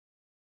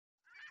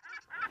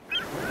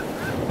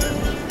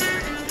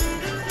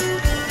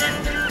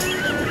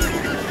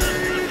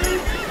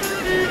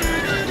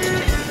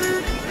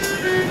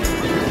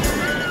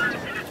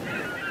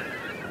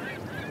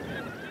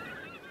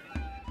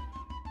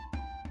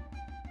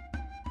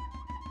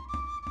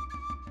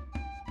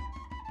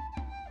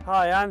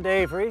Hi, I'm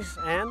Dave Reese,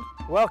 and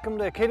welcome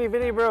to Quidi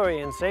Vidi Brewery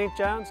in St.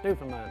 Johns,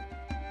 Newfoundland.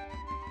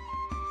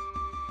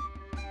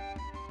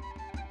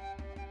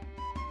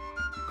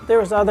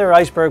 There's other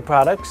Iceberg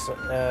products,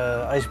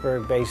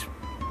 Iceberg-based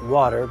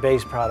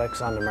water-based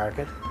products on the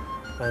market,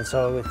 and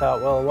so we thought,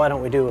 well, why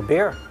don't we do a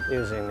beer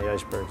using the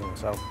icebergs? And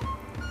so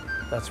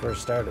that's where it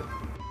started.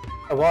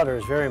 Water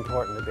is very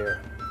important to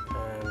beer,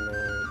 and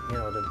you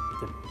know,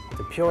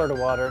 the purer the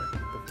water,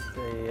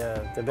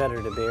 the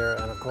better the beer.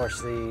 And of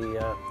course,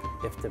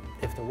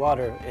 if the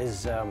water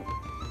is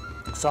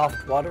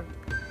soft water,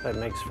 that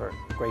makes for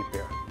great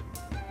beer.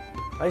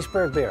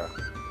 Iceberg beer.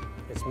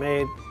 It's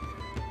made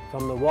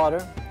from the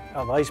water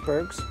of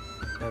icebergs,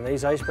 and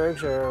these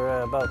icebergs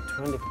are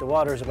the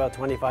water is about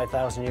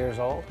 25,000 years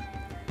old.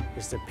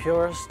 It's the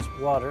purest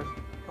water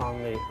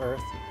on the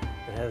earth.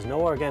 It has no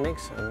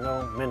organics and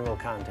no mineral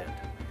content.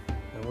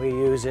 And we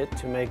use it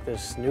to make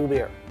this new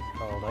beer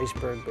called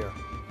Iceberg beer.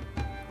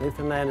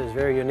 Newfoundland is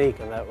very unique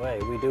in that way.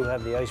 We do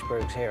have the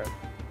icebergs here.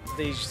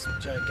 These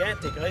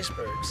gigantic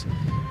icebergs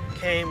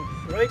came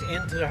right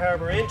into the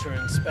harbour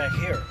entrance back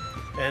here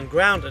and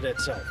grounded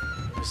itself.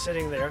 It was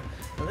sitting there,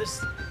 and this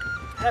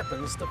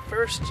happens the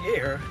first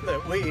year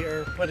that we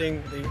are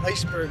putting the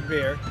iceberg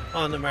beer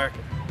on the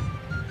market.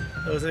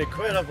 It was an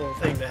incredible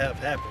thing to have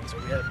happen. So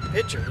we have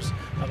pictures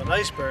of an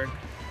iceberg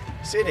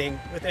sitting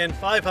within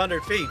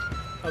 500 feet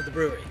of the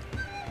brewery.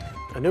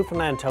 A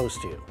Newfoundland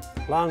toast to you.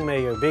 Long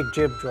may your big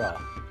jib draw.